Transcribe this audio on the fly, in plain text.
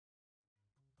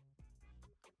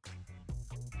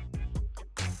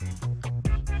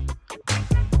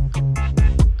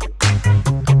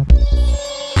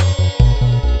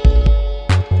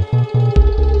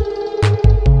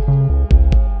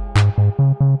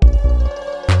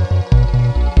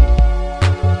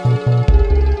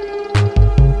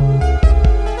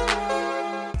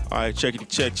right,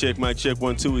 check, mic check,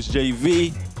 1, 2, it's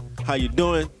JV. How you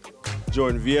doing?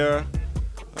 Jordon.V,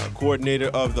 coordinator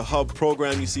of the Hub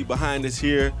program you see behind us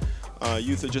here.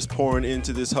 Youth are just pouring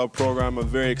into this Hub program. I'm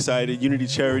very excited. Unity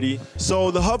Charity.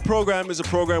 So the Hub program is a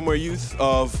program where youth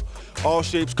of all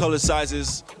shapes, colors,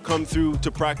 sizes come through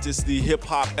to practice the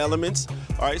hip-hop elements.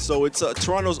 All right, so it's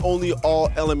Toronto's only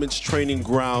all-elements training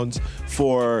ground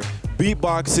for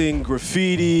beatboxing,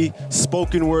 graffiti,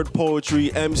 spoken word poetry,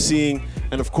 emceeing,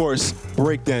 and of course,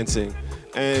 breakdancing.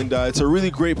 And it's a really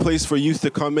great place for youth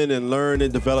to come in and learn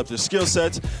and develop their skill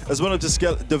sets, as well as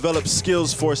to develop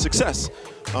skills for success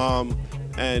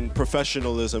and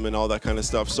professionalism and all that kind of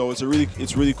stuff. So it's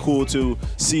really cool to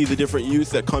see the different youth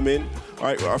that come in. All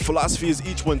right, our philosophy is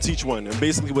each one teach one, and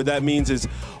basically what that means is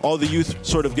all the youth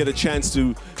sort of get a chance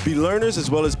to be learners as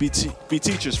well as be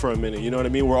teachers for a minute. You know what I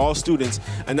mean? We're all students,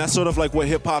 and that's sort of like what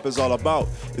hip hop is all about.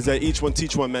 Is that each one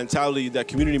teach one mentality, that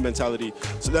community mentality.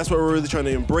 So that's what we're really trying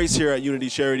to embrace here at Unity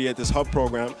Charity at this Hub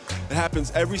program. It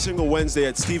happens every single Wednesday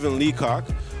at Stephen Leacock.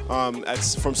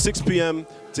 From 6 p.m.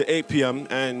 to 8 p.m.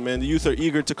 And man, the youth are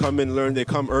eager to come and learn. They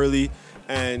come early,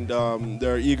 and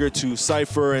they're eager to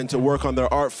cypher and to work on their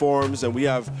art forms. And we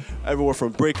have everywhere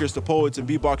from breakers to poets and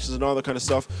beatboxers and all that kind of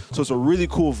stuff. So it's a really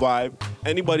cool vibe.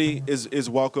 Anybody is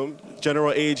welcome.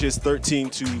 General age is 13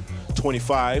 to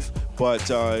 25,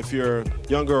 but if you're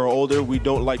younger or older, we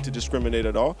don't like to discriminate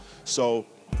at all. So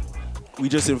we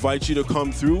just invite you to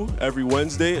come through every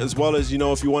Wednesday, as well as, you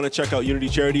know, if you want to check out Unity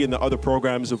Charity and the other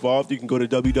programs involved, you can go to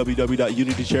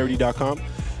www.unitycharity.com,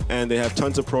 and they have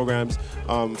tons of programs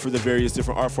for the various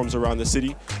different art forms around the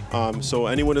city. So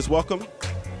anyone is welcome,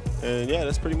 and yeah,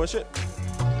 that's pretty much it.